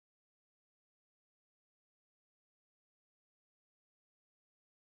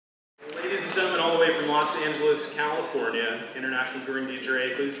Ladies and gentlemen, all the way from Los Angeles, California, international touring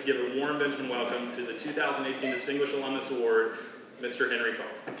DJ, please give a warm Benjamin welcome to the 2018 Distinguished Alumnus Award, Mr. Henry Fong.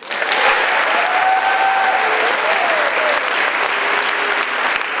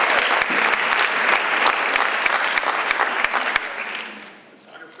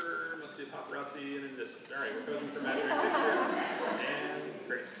 Photographer, must be a paparazzi in a distance. All right, we're posing for Matt here in picture. And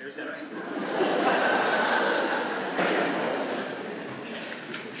great, here's Henry.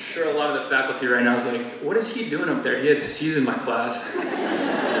 I'm sure a lot of the faculty right now is like, what is he doing up there? He had C's in my class.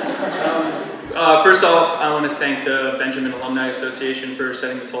 First off, I want to thank the Benjamin Alumni Association for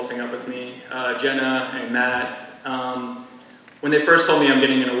setting this whole thing up with me. Jenna and Matt. When they first told me I'm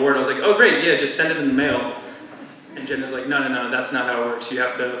getting an award, I was like, oh great, yeah, just send it in the mail. And Jenna's like, no, that's not how it works. You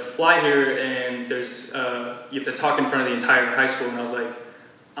have to fly here and there's, you have to talk in front of the entire high school. And I was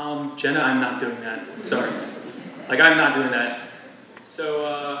like, Jenna, I'm not doing that. Sorry. Like, I'm not doing that.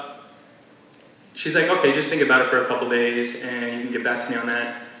 So she's like, okay, just think about it for a couple days and you can get back to me on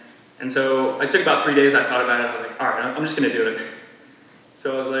that. And so I took about 3 days, I thought about it, I was like, all right, I'm just gonna do it.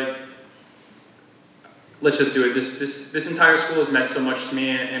 So I was like, let's just do it. This entire school has meant so much to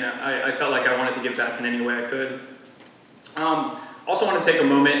me and I felt like I wanted to give back in any way I could. Also want to take a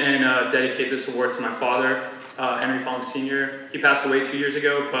moment and dedicate this award to my father, Henry Fong Sr. He passed away 2 years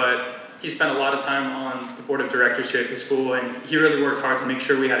ago, but he spent a lot of time on the board of directors here at the school, and he really worked hard to make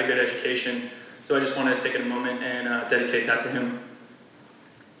sure we had a good education. So I just wanted to take a moment and dedicate that to him.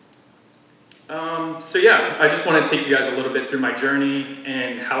 So yeah, I just want to take you guys a little bit through my journey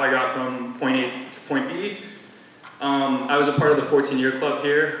and how I got from point A to point B. I was a part of the 14-year club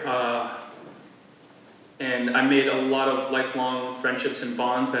here, and I made a lot of lifelong friendships and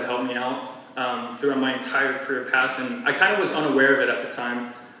bonds that helped me out throughout my entire career path, and I kind of was unaware of it at the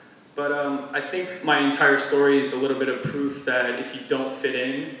time. But I think my entire story is a little bit of proof that if you don't fit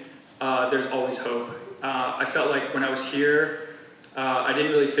in, there's always hope. I felt like when I was here, I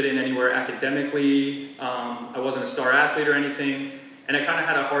didn't really fit in anywhere academically. I wasn't a star athlete or anything, and I kind of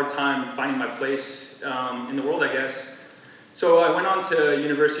had a hard time finding my place in the world, I guess. So I went on to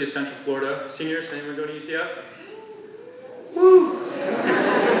University of Central Florida. Seniors, anyone go to UCF? Woo!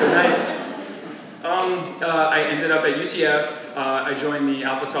 Good nights. I ended up at UCF. I joined the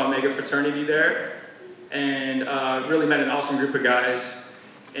Alpha Tau Omega fraternity there, and really met an awesome group of guys.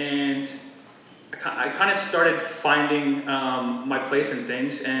 And I kind of started finding my place in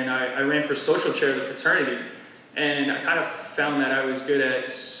things, and I ran for social chair of the fraternity. And I kind of found that I was good at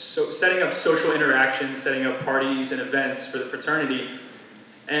setting up social interactions, setting up parties and events for the fraternity.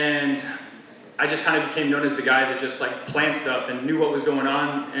 And I just kind of became known as the guy that just like planned stuff and knew what was going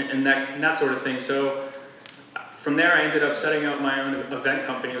on and that sort of thing. So from there, I ended up setting up my own event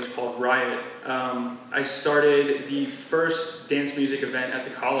company. It was called Riot. I started the first dance music event at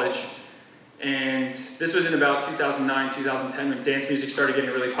the college. And this was in about 2009, 2010, when dance music started getting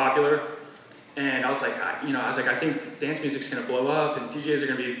really popular. And I was like, I think dance music's gonna blow up and DJs are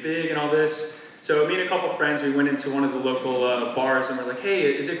gonna be big and all this. So me and a couple friends, we went into one of the local bars and we're like,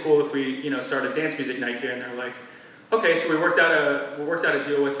 hey, is it cool if we start a dance music night here? And they're like, okay, so we worked out a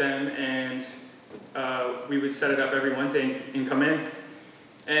deal with them, and we would set it up every Wednesday and come in.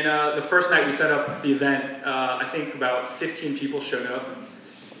 And the first night we set up the event, I think about 15 people showed up.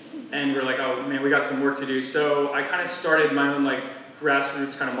 And we're like, oh man, we got some work to do. So I kind of started my own like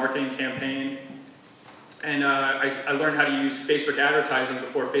grassroots kind of marketing campaign. And I learned how to use Facebook advertising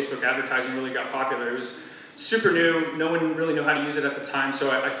before Facebook advertising really got popular. It was super new. No one really knew how to use it at the time. So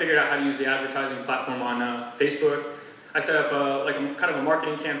I figured out how to use the advertising platform on Facebook. I set up kind of a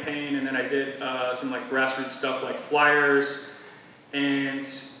marketing campaign, and then I did some like grassroots stuff like flyers. And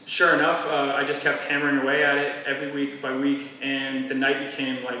sure enough, I just kept hammering away at it every week by week. And the night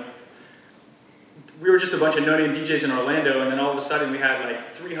became like, we were just a bunch of no-name DJs in Orlando, and then all of a sudden we had like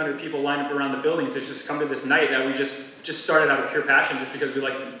 300 people lined up around the building to just come to this night that we just started out of pure passion just because we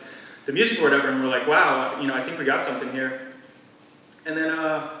liked the music or whatever, and we're like, wow, I think we got something here. And then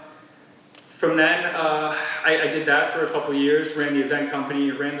from then, I did that for a couple years, ran the event company,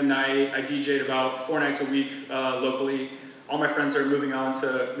 ran the night. I DJ'd about 4 nights a week locally. All my friends are moving on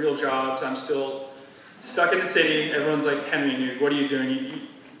to real jobs. I'm still stuck in the city. Everyone's like, Henry, dude, what are you doing?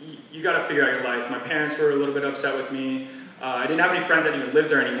 You got to figure out your life. My parents were a little bit upset with me. I didn't have any friends that even lived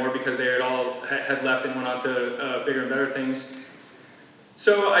there anymore because they had left and went on to bigger and better things.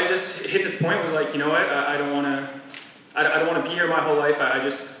 So I just hit this point, was like, you know what? I don't want to be here my whole life.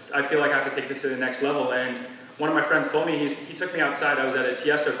 I feel like I have to take this to the next level. And one of my friends told me, he took me outside. I was at a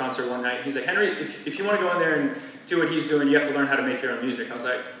Tiesto concert one night. He's like, Henry, if you want to go in there and do what he's doing, you have to learn how to make your own music. I was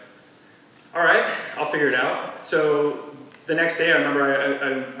like, all right, I'll figure it out. So the next day, I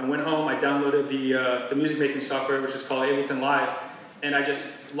remember I went home, I downloaded the music making software, which is called Ableton Live, and I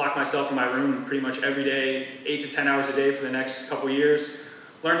just locked myself in my room pretty much every day, 8 to 10 hours a day for the next couple years.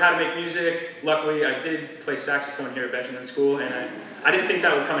 Learned how to make music. Luckily, I did play saxophone here at Benjamin School, and I didn't think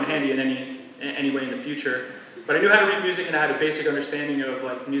that would come in handy in any way in the future. But I knew how to read music, and I had a basic understanding of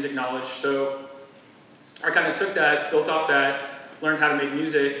like music knowledge. So I kind of took that, built off that, learned how to make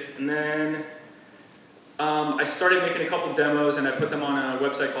music, and then I started making a couple demos, and I put them on a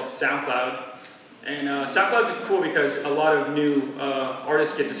website called SoundCloud. And SoundCloud's cool because a lot of new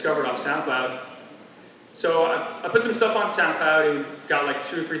artists get discovered off SoundCloud. So I put some stuff on SoundCloud, and got like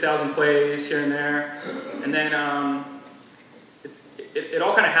 2,000 or 3,000 plays here and there, and then it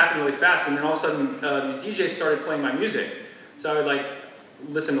all kind of happened really fast. And then all of a sudden, these DJs started playing my music. So I would like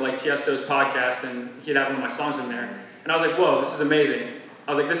listen to like Tiesto's podcast, and he'd have one of my songs in there, and I was like, whoa, this is amazing.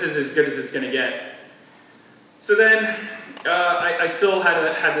 I was like, this is as good as it's gonna get. So then I still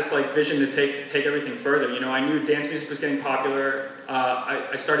had this like vision to take everything further. You know, I knew dance music was getting popular.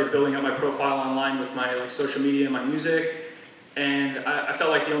 I started building up my profile online with my like social media and my music, and I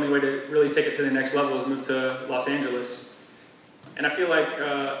felt like the only way to really take it to the next level was move to Los Angeles. And I feel like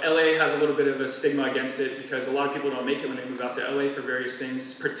LA has a little bit of a stigma against it because a lot of people don't make it when they move out to LA for various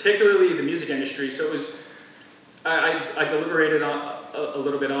things, particularly the music industry. So it was, I deliberated on, a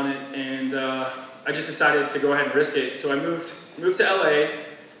little bit on it, and I just decided to go ahead and risk it. So I moved to LA.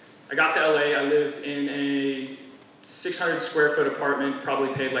 I got to LA. I lived in a 600 square foot apartment,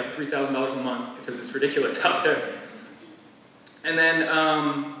 probably paid like $3,000 a month because it's ridiculous out there. And then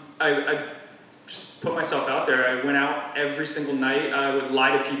I just put myself out there. I went out every single night. I would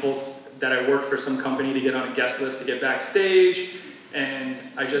lie to people that I worked for some company to get on a guest list to get backstage. And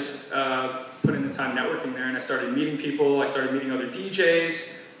I just put in the time networking there, and I started meeting people. I started meeting other DJs.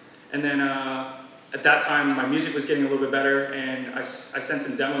 And then at that time, my music was getting a little bit better, and I sent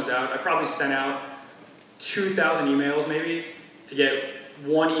some demos out. I probably sent out 2,000 emails maybe to get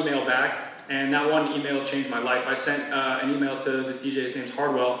one email back, and that one email changed my life. I sent an email to this DJ, his name's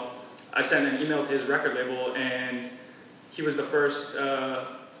Hardwell. I sent an email to his record label, and he was the first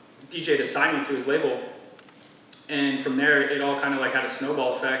DJ to sign me to his label. And from there, it all kind of like had a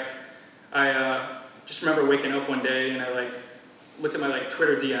snowball effect. I just remember waking up one day, and I like looked at my like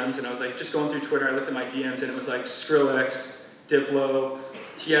Twitter DMs, and I was like just going through Twitter. I looked at my DMs, and it was like Skrillex, Diplo,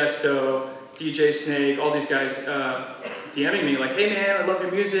 Tiesto, DJ Snake, all these guys DMing me like, hey man, I love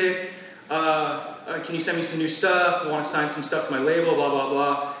your music. Can you send me some new stuff? I want to sign some stuff to my label, blah, blah,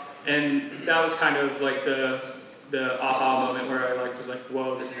 blah. And that was kind of like the aha moment where I like was like,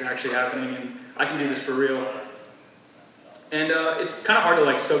 whoa, this is actually happening, and I can do this for real. And it's kind of hard to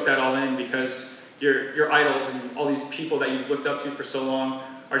like soak that all in because your idols and all these people that you've looked up to for so long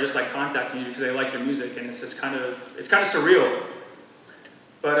are just like contacting you because they like your music, and it's just kind of surreal.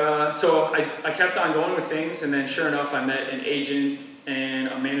 But so I kept on going with things, and then sure enough, I met an agent and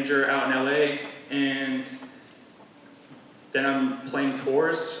a manager out in LA, and then I'm playing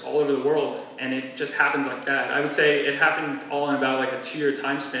tours all over the world, and it just happens like that. I would say it happened all in about like a 2-year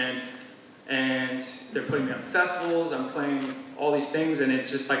time span, and they're putting me on festivals, I'm playing all these things, and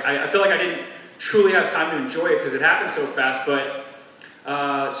it's just like, I feel like I didn't truly have time to enjoy it because it happened so fast. But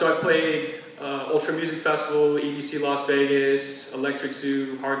so I played Ultra Music Festival, EDC Las Vegas, Electric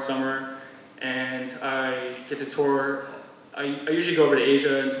Zoo, Hard Summer, and I get to tour. I usually go over to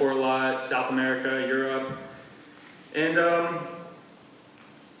Asia and tour a lot, South America, Europe. And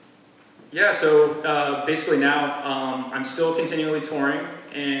yeah, so basically now I'm still continually touring,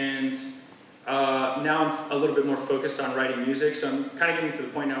 and now I'm a little bit more focused on writing music. So I'm kind of getting to the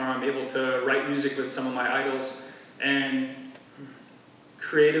point now where I'm able to write music with some of my idols, and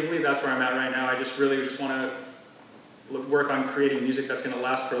creatively, that's where I'm at right now. I just really just want to work on creating music that's going to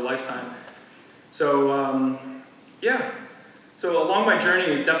last for a lifetime. So yeah, so along my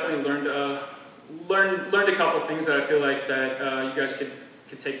journey, I definitely learned a couple things that I feel like that you guys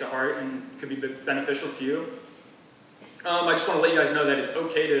could take to heart and could be beneficial to you. I just want to let you guys know that it's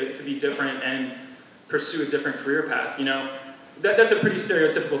okay to be different and pursue a different career path. You know, that's a pretty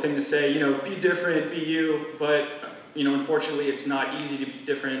stereotypical thing to say. You know, be different, be you. But you know, unfortunately, it's not easy to be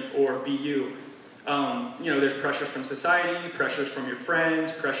different or be you. You know, there's pressures from society, pressures from your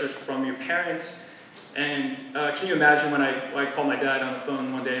friends, pressures from your parents. And can you imagine when I called my dad on the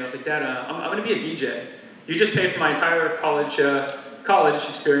phone one day and I was like, Dad, I'm going to be a DJ. You just paid for my entire college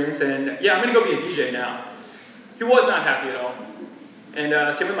experience, and yeah, I'm going to go be a DJ now. He was not happy at all.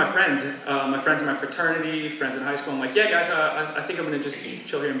 And same with my friends in my fraternity, friends in high school. I'm like, yeah, guys, I think I'm going to just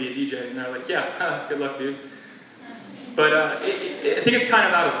chill here and be a DJ. And they're like, yeah, good luck, dude. But I think it's kind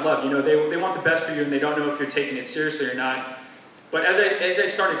of out of love. You know, they want the best for you, and they don't know if you're taking it seriously or not. But as I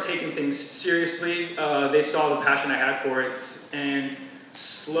started taking things seriously, they saw the passion I had for it, and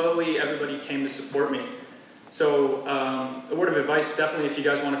slowly everybody came to support me. So a word of advice, definitely if you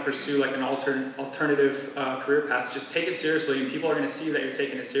guys want to pursue like an alternative career path, just take it seriously, and people are going to see that you're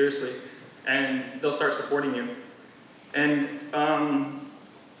taking it seriously, and they'll start supporting you. And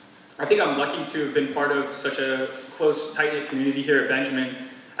I think I'm lucky to have been part of such a close, tight-knit community here at Benjamin.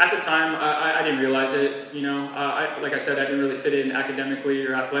 At the time, I didn't realize it, you know. Like I said, I didn't really fit in academically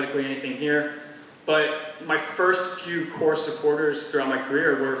or athletically, anything here. But my first few core supporters throughout my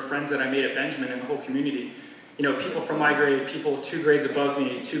career were friends that I made at Benjamin and the whole community. You know, people from my grade, people 2 grades above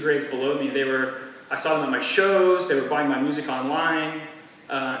me, 2 grades below me, I saw them at my shows, they were buying my music online,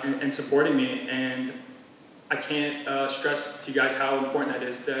 and supporting me. And I can't stress to you guys how important that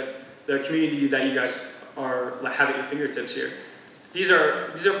is, that the community that you guys have at your fingertips here. These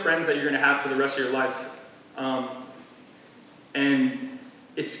are friends that you're going to have for the rest of your life, and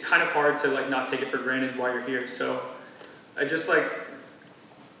it's kind of hard to like not take it for granted while you're here. So I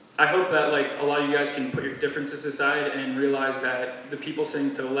hope that like a lot of you guys can put your differences aside and realize that the people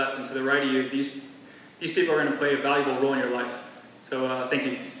sitting to the left and to the right of you, these people are going to play a valuable role in your life. So thank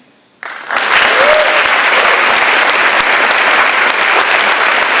you.